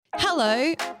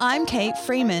Hello, I'm Kate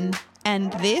Freeman,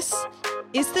 and this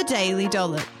is the Daily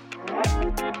Dollop.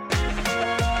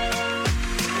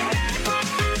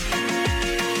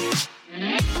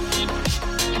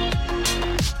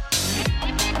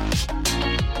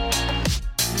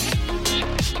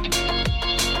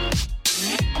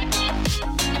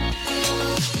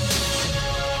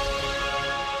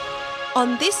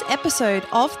 On this episode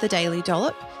of the Daily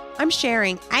Dollop, I'm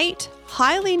sharing 8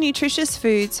 highly nutritious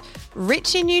foods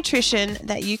rich in nutrition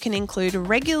that you can include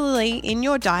regularly in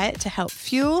your diet to help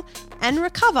fuel and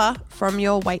recover from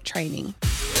your weight training.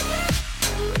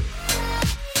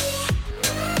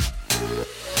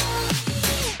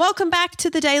 Welcome back to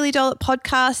the Daily Dollop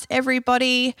podcast,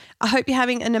 everybody. I hope you're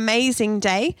having an amazing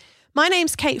day. My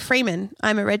name's Kate Freeman.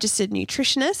 I'm a registered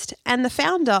nutritionist and the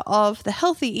founder of the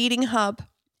Healthy Eating Hub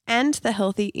and the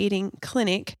Healthy Eating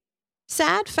Clinic.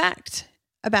 Sad fact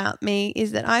about me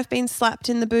is that I've been slapped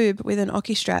in the boob with an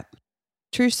Oki strap.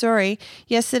 True story.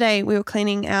 Yesterday we were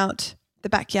cleaning out the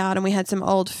backyard and we had some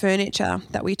old furniture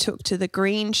that we took to the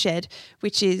Green Shed,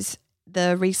 which is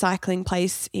the recycling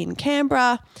place in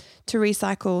Canberra to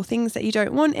recycle things that you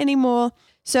don't want anymore.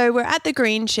 So we're at the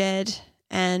Green Shed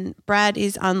and Brad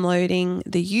is unloading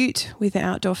the ute with the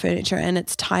outdoor furniture and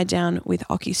it's tied down with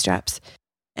Oki straps.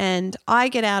 And I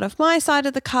get out of my side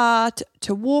of the car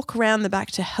to walk around the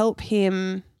back to help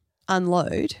him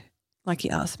unload, like he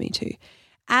asked me to.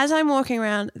 As I'm walking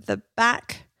around the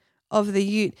back of the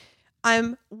ute,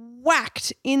 I'm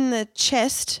whacked in the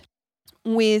chest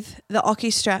with the Oki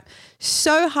strap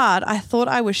so hard I thought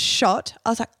I was shot. I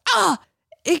was like,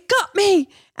 it got me.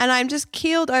 And I'm just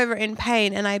keeled over in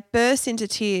pain and I burst into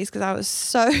tears because I was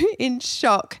so in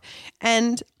shock.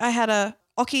 And I had a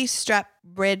Oki strap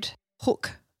red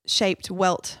hook shaped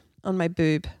welt on my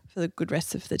boob for the good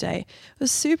rest of the day. It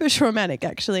was super traumatic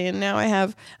actually, and now I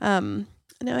have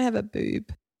a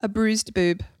boob, a bruised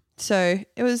boob. So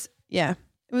it was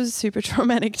a super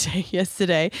traumatic day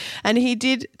yesterday. And he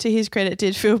did, to his credit,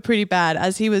 did feel pretty bad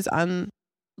as he was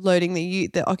unloading the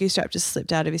ute. The Oki strap just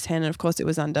slipped out of his hand, and of course it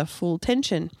was under full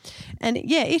tension. And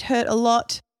yeah, it hurt a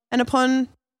lot. And upon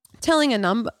telling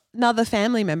another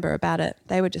family member about it,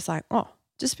 they were just like, "Oh,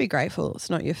 just be grateful it's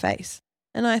not your face."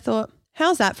 And I thought,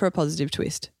 how's that for a positive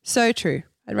twist? So true.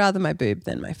 I'd rather my boob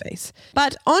than my face.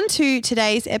 But on to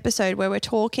today's episode where we're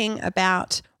talking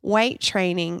about weight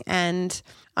training, and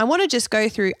I want to just go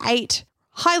through 8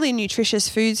 highly nutritious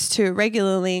foods to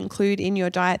regularly include in your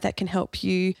diet that can help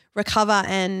you recover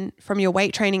from your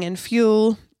weight training and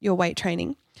fuel your weight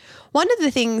training. One of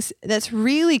the things that's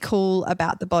really cool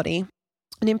about the body,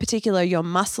 and in particular your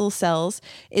muscle cells,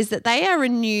 is that they are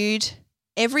renewed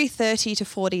every 30 to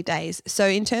 40 days. So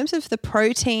in terms of the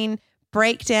protein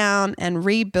breakdown and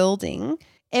rebuilding,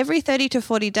 every 30 to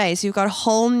 40 days, you've got a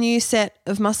whole new set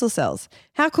of muscle cells.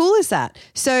 How cool is that?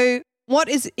 So what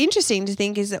is interesting to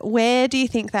think is that where do you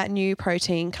think that new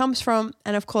protein comes from?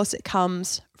 And of course, it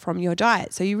comes from your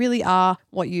diet. So you really are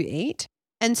what you eat.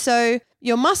 And so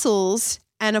your muscles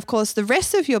and of course the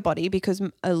rest of your body, because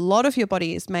a lot of your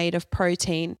body is made of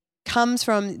protein, comes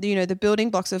from, the building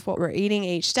blocks of what we're eating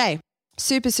each day.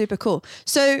 Super, super cool.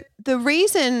 So the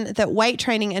reason that weight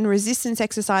training and resistance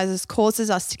exercises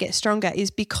causes us to get stronger is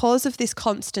because of this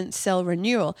constant cell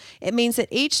renewal. It means that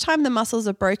each time the muscles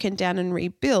are broken down and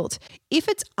rebuilt, if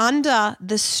it's under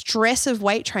the stress of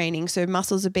weight training, so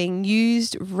muscles are being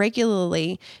used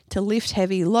regularly to lift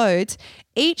heavy loads,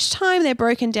 each time they're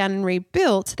broken down and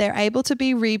rebuilt, they're able to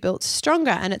be rebuilt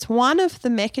stronger. And it's one of the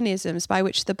mechanisms by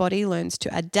which the body learns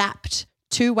to adapt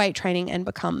to weight training and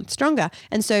become stronger.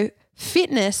 And so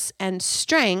fitness and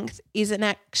strength is an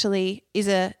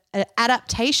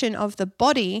adaptation of the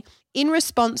body in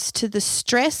response to the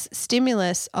stress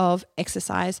stimulus of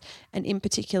exercise and in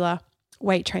particular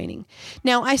weight training.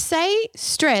 Now I say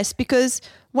stress because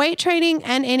weight training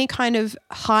and any kind of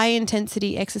high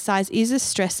intensity exercise is a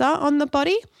stressor on the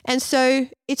body. And so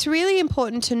it's really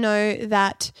important to know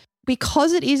that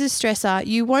because it is a stressor,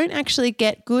 you won't actually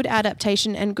get good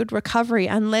adaptation and good recovery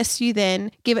unless you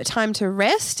then give it time to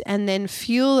rest and then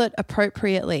fuel it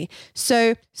appropriately.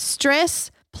 So stress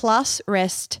plus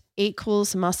rest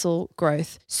equals muscle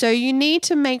growth. So you need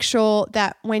to make sure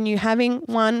that when you're having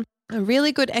a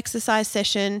really good exercise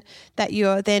session, that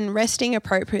you're then resting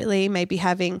appropriately, maybe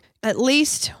having at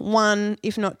least 1,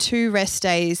 if not 2 rest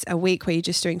days a week where you're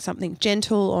just doing something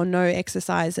gentle or no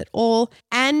exercise at all.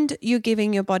 And you're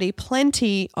giving your body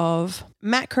plenty of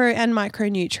macro and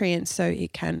micronutrients so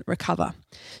it can recover.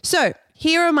 So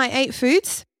here are my 8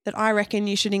 foods that I reckon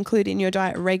you should include in your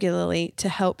diet regularly to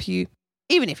help you,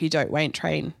 even if you don't weight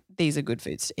train, these are good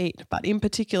foods to eat, but in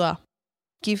particular,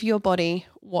 give your body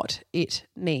what it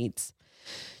needs.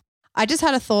 I just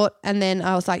had a thought and then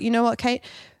I was like, you know what, Kate,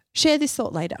 share this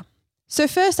thought later. So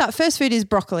first food is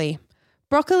broccoli.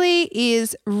 Broccoli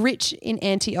is rich in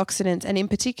antioxidants and in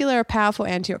particular a powerful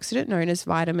antioxidant known as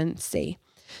vitamin C.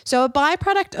 So a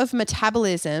byproduct of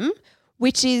metabolism,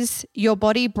 which is your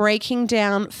body breaking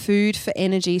down food for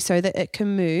energy so that it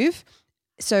can move.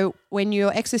 So when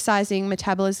you're exercising,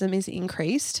 metabolism is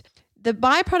increased. The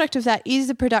byproduct of that is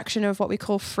the production of what we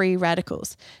call free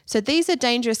radicals. So these are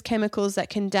dangerous chemicals that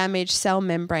can damage cell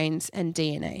membranes and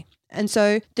DNA. And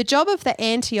so the job of the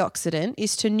antioxidant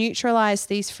is to neutralize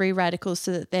these free radicals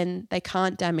so that then they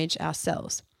can't damage our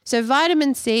cells. So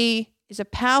vitamin C is a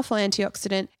powerful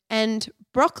antioxidant, and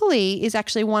broccoli is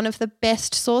actually one of the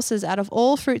best sources out of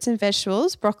all fruits and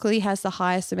vegetables. Broccoli has the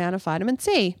highest amount of vitamin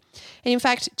C. And in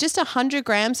fact, just 100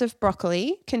 grams of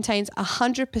broccoli contains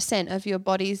 100% of your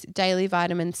body's daily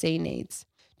vitamin C needs.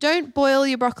 Don't boil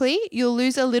your broccoli. You'll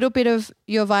lose a little bit of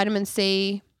your vitamin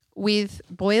C with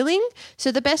boiling.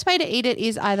 So the best way to eat it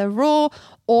is either raw,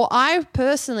 or I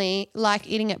personally like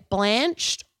eating it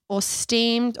blanched or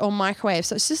steamed or microwaved.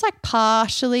 So it's just like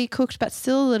partially cooked but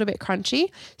still a little bit crunchy.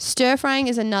 Stir frying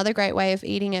is another great way of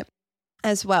eating it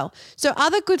as well. So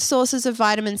other good sources of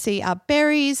vitamin C are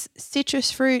berries,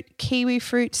 citrus fruit, kiwi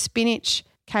fruit, spinach,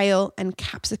 kale, and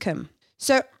capsicum.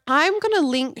 So I'm going to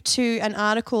link to an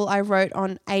article I wrote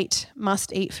on 8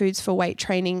 must-eat foods for weight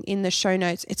training in the show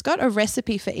notes. It's got a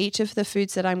recipe for each of the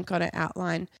foods that I'm going to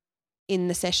outline in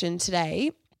the session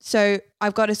today. So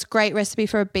I've got this great recipe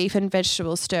for a beef and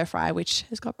vegetable stir fry, which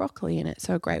has got broccoli in it.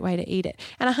 So a great way to eat it.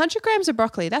 And 100 grams of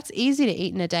broccoli, that's easy to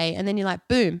eat in a day. And then you're like,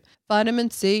 boom, vitamin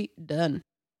C, done.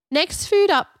 Next food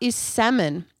up is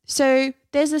salmon. So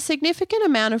there's a significant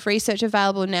amount of research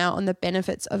available now on the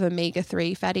benefits of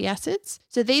omega-3 fatty acids.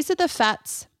 So these are the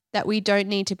fats that we don't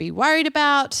need to be worried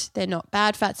about. They're not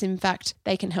bad fats. In fact,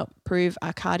 they can help improve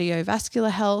our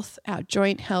cardiovascular health, our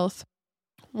joint health.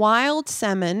 Wild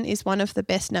salmon is one of the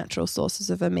best natural sources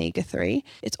of omega-3.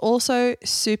 It's also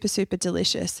super, super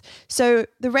delicious. So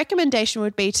the recommendation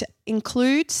would be to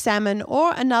include salmon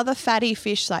or another fatty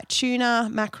fish like tuna,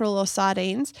 mackerel, or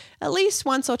sardines at least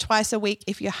once or twice a week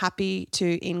if you're happy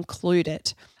to include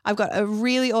it. I've got a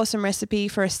really awesome recipe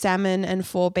for a salmon and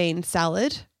 4-bean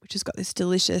salad, which has got this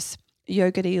delicious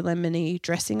yogurty, lemony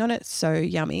dressing on it. So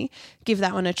yummy. Give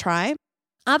that one a try.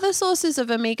 Other sources of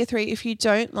omega-3, if you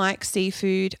don't like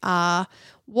seafood, are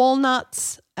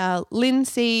walnuts,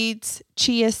 linseeds,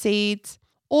 chia seeds,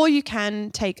 or you can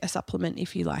take a supplement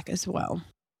if you like as well.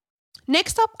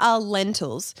 Next up are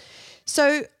lentils.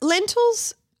 So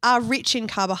lentils are rich in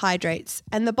carbohydrates,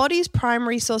 and the body's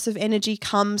primary source of energy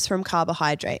comes from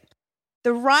carbohydrate.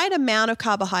 The right amount of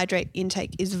carbohydrate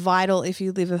intake is vital if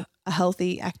you live a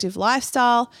healthy, active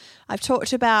lifestyle. I've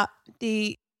talked about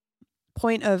the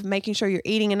point of making sure you're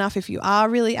eating enough if you are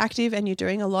really active and you're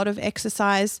doing a lot of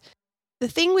exercise. The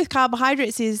thing with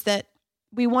carbohydrates is that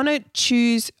we want to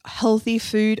choose healthy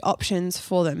food options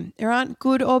for them. There aren't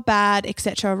good or bad,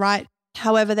 etc., right?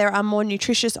 However, there are more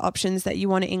nutritious options that you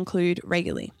want to include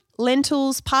regularly.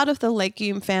 Lentils, part of the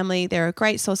legume family, they're a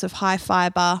great source of high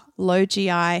fiber, low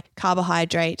GI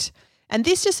carbohydrate. And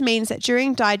this just means that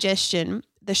during digestion,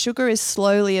 the sugar is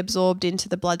slowly absorbed into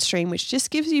the bloodstream, which just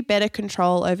gives you better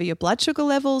control over your blood sugar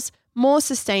levels, more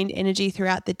sustained energy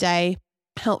throughout the day,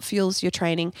 help fuels your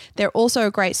training. They're also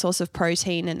a great source of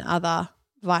protein and other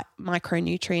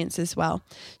micronutrients as well.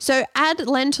 So add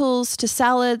lentils to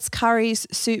salads, curries,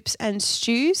 soups, and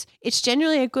stews. It's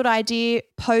generally a good idea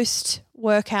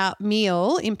post-workout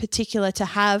meal in particular to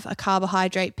have a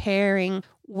carbohydrate pairing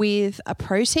with a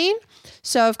protein.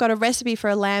 So I've got a recipe for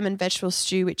a lamb and vegetable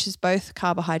stew, which is both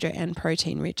carbohydrate and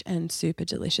protein rich and super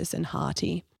delicious and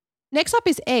hearty. Next up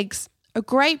is eggs, a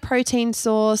great protein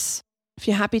source. If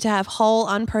you're happy to have whole,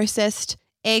 unprocessed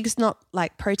eggs, not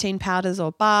like protein powders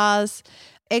or bars,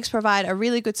 eggs provide a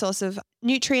really good source of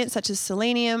nutrients such as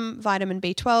selenium, vitamin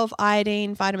B12,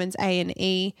 iodine, vitamins A and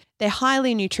E. They're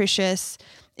highly nutritious.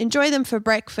 Enjoy them for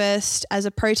breakfast as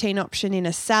a protein option in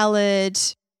a salad.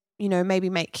 You know, maybe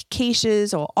make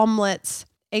quiches or omelets.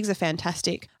 Eggs are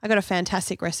fantastic. I got a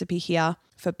fantastic recipe here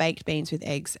for baked beans with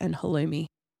eggs and halloumi.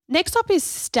 Next up is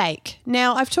steak.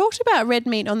 Now, I've talked about red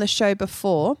meat on the show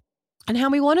before and how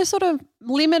we want to sort of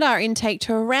limit our intake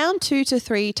to around 2 to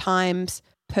 3 times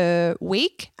per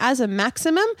week as a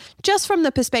maximum, just from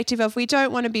the perspective of we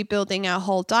don't want to be building our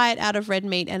whole diet out of red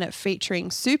meat and it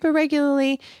featuring super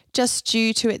regularly just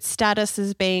due to its status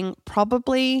as being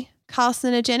probably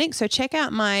carcinogenic. So check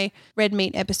out my red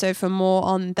meat episode for more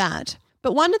on that.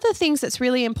 But one of the things that's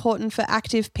really important for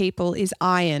active people is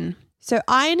iron. So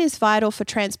iron is vital for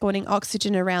transporting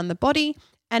oxygen around the body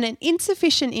and an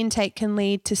insufficient intake can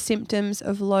lead to symptoms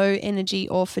of low energy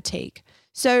or fatigue.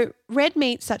 So red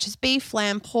meats such as beef,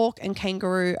 lamb, pork, and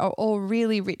kangaroo are all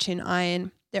really rich in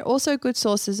iron. They're also good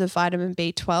sources of vitamin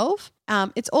B12.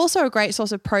 It's also a great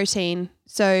source of protein,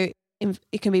 so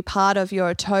it can be part of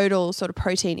your total sort of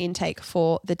protein intake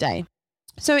for the day.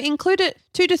 So include it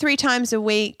 2 to 3 times a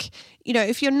week. You know,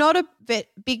 if you're not a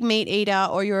big meat eater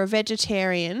or you're a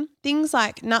vegetarian, things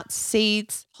like nuts,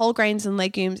 seeds, whole grains and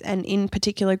legumes, and in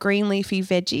particular green leafy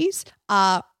veggies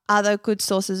are other good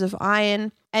sources of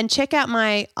iron. And check out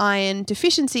my iron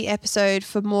deficiency episode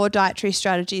for more dietary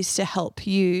strategies to help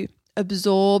you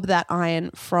absorb that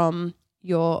iron from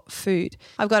your food.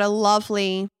 I've got a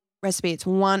lovely recipe. It's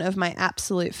one of my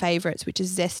absolute favorites, which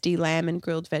is zesty lamb and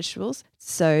grilled vegetables.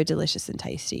 So delicious and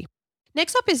tasty.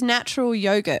 Next up is natural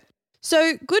yogurt.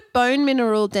 So good bone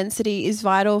mineral density is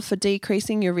vital for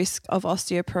decreasing your risk of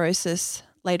osteoporosis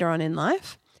later on in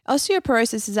life.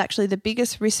 Osteoporosis is actually the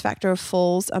biggest risk factor of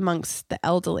falls amongst the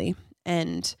elderly,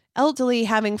 and elderly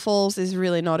having falls is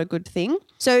really not a good thing.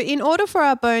 So in order for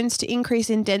our bones to increase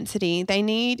in density, they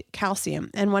need calcium,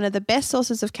 and one of the best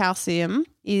sources of calcium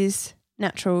is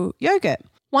natural yogurt.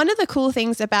 One of the cool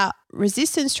things about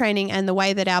resistance training and the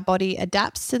way that our body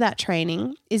adapts to that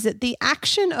training is that the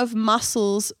action of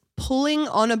muscles pulling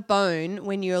on a bone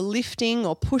when you're lifting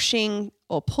or pushing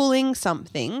or pulling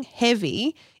something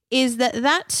heavy is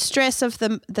that stress of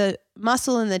the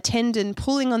muscle and the tendon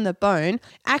pulling on the bone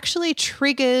actually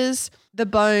triggers the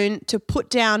bone to put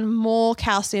down more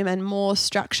calcium and more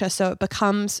structure so it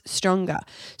becomes stronger.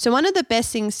 So one of the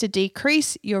best things to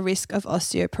decrease your risk of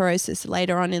osteoporosis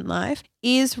later on in life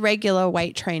is regular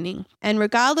weight training. And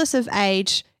regardless of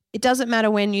age, it doesn't matter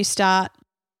when you start,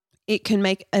 it can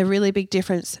make a really big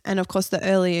difference. And of course, the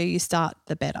earlier you start,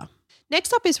 the better.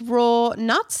 Next up is raw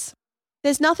nuts.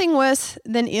 There's nothing worse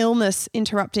than illness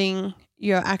interrupting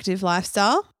your active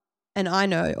lifestyle. And I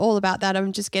know all about that.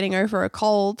 I'm just getting over a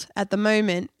cold at the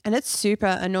moment, and it's super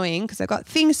annoying because I've got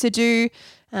things to do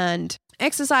and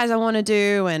exercise I want to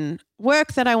do and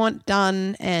work that I want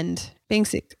done, and being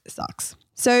sick sucks.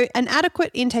 So an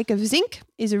adequate intake of zinc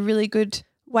is a really good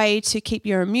way to keep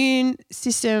your immune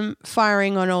system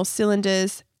firing on all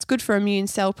cylinders. It's good for immune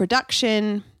cell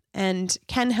production and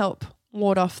can help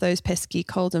ward off those pesky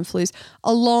colds and flus,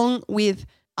 along with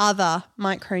other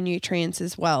micronutrients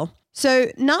as well.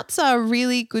 So nuts are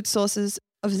really good sources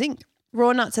of zinc.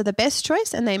 Raw nuts are the best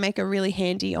choice, and they make a really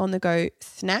handy on-the-go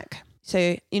snack.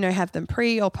 So, have them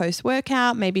pre or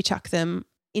post-workout, maybe chuck them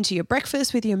into your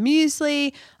breakfast with your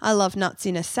muesli. I love nuts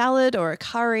in a salad or a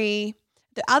curry.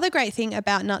 The other great thing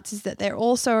about nuts is that they're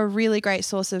also a really great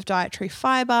source of dietary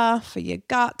fiber for your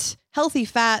gut, healthy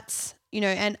fats,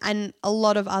 and a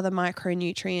lot of other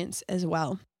micronutrients as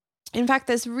well. In fact,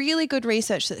 there's really good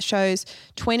research that shows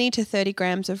 20 to 30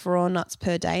 grams of raw nuts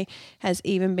per day has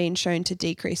even been shown to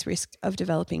decrease risk of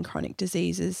developing chronic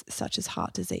diseases such as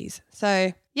heart disease.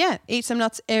 So yeah, eat some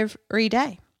nuts every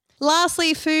day.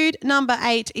 Lastly, food number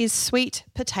 8 is sweet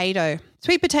potato.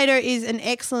 Sweet potato is an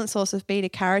excellent source of beta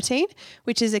carotene,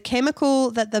 which is a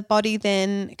chemical that the body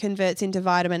then converts into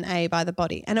vitamin A by the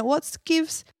body. And it what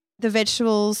gives the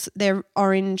vegetables their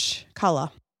orange color.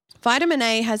 Vitamin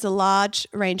A has a large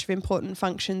range of important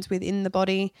functions within the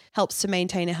body, helps to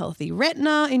maintain a healthy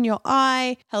retina in your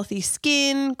eye, healthy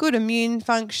skin, good immune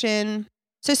function.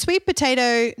 So sweet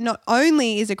potato not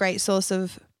only is a great source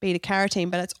of beta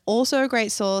carotene, but it's also a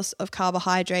great source of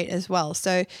carbohydrate as well.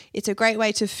 So it's a great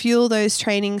way to fuel those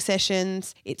training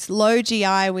sessions. It's low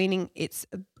GI, meaning it's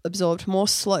absorbed more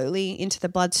slowly into the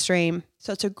bloodstream.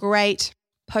 So it's a great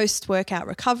post-workout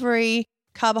recovery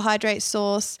carbohydrate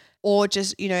source, or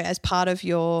just, as part of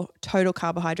your total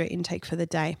carbohydrate intake for the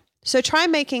day. So try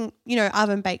making,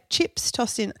 oven-baked chips,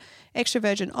 tossed in extra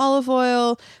virgin olive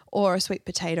oil, or a sweet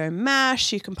potato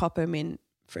mash. You can pop them in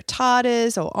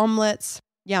frittatas or omelets.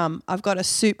 Yum. I've got a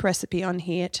soup recipe on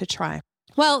here to try.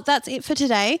 Well, that's it for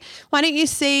today. Why don't you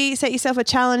set yourself a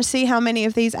challenge, see how many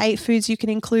of these 8 foods you can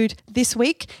include this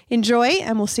week. Enjoy,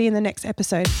 and we'll see you in the next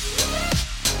episode.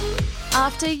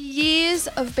 After years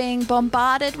of being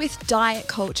bombarded with diet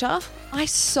culture, I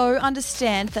so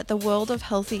understand that the world of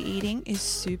healthy eating is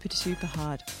super, super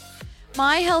hard.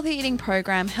 My healthy eating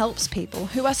program helps people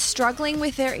who are struggling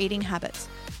with their eating habits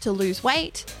to lose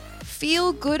weight,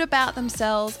 feel good about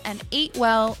themselves, and eat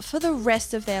well for the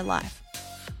rest of their life.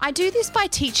 I do this by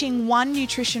teaching one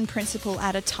nutrition principle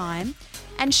at a time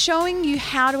and showing you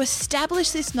how to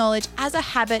establish this knowledge as a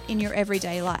habit in your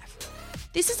everyday life.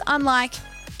 This is unlike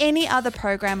any other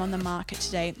program on the market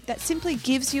today that simply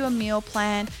gives you a meal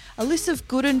plan, a list of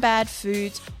good and bad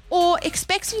foods, or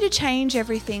expects you to change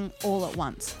everything all at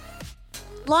once.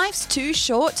 Life's too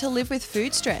short to live with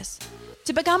food stress.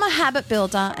 To become a habit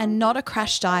builder and not a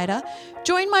crash dieter,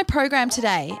 join my program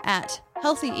today at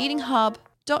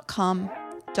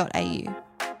healthyeatinghub.com.au.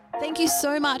 Thank you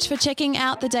so much for checking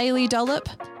out the Daily Dollop.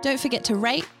 Don't forget to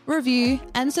rate, review,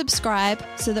 and subscribe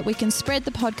so that we can spread the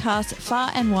podcast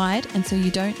far and wide and so you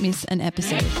don't miss an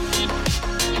episode.